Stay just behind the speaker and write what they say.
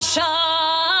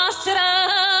naša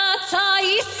srca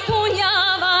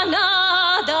ispunjava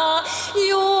nada,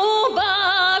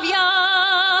 ljubav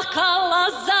jaka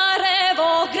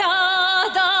Lazarevog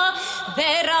grada,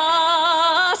 vera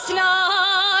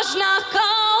snažna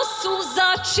kao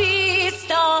suza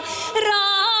čista,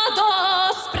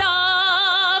 radost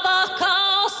prava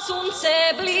kao sunce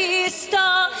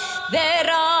blista,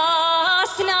 vera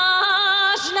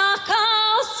snažna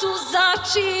kao suza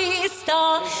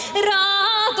čista,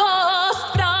 radost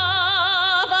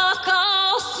prava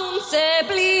kao sunce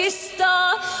blista,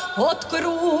 od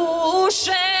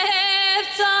Kruševca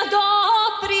do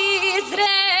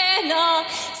Prizrena,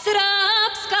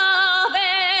 srpska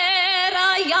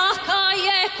vera jaka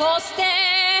je ko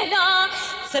stena,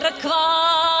 crkva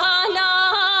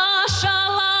naša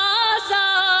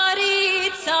Lazarica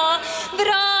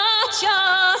vraća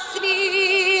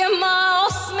svima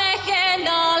osmehe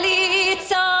na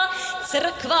lica,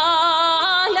 crkva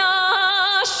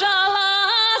naša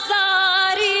Lazarica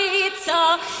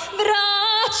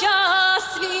vraća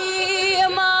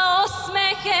svima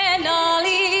osmehe na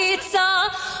lica,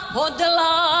 od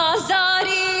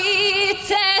Lazarice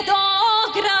do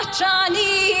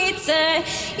Gračanice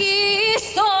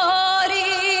istorija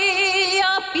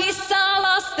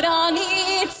pisala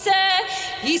stranice,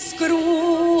 iz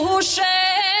Kruševca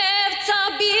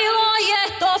bilo je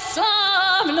to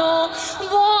slavno,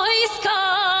 vojska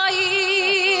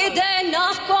ide na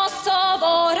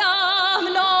Kosovo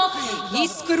ravno,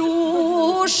 iz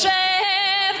Kruševca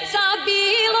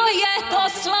bilo je to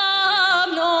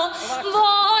slavno,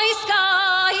 vojska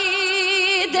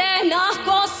ide na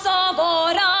Kosovo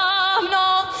ravno,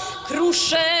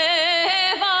 Kruševac